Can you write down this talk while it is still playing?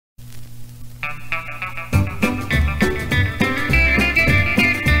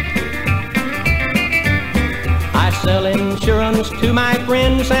insurance to my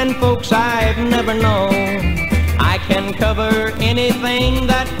friends and folks I've never known. I can cover anything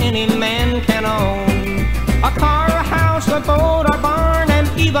that any man can own. A car, a house, a boat, a barn, and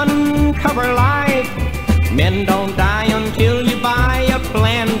even cover life. Men don't die until you buy a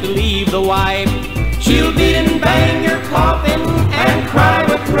plan to leave the wife. She'll beat and bang your coffin and cry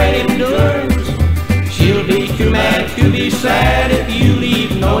with great endurance. She'll be too mad to be sad if you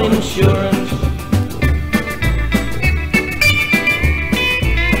leave no insurance.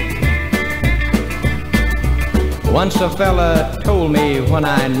 Once a fella told me when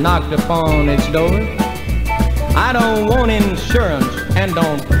I knocked upon his door, I don't want insurance and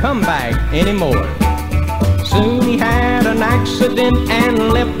don't come back anymore. Soon he had an accident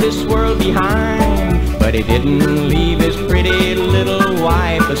and left this world behind, but he didn't leave his pretty little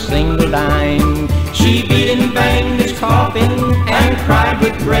wife a single dime. She beat and banged his coffin and cried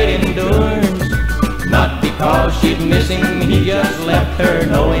with great endurance. Not because she'd miss him, he just left her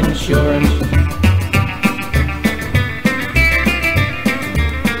no insurance.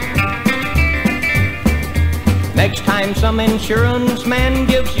 Next time some insurance man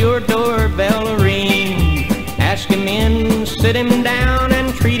gives your doorbell a ring, ask him in, sit him down,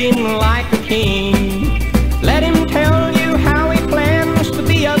 and treat him like a king.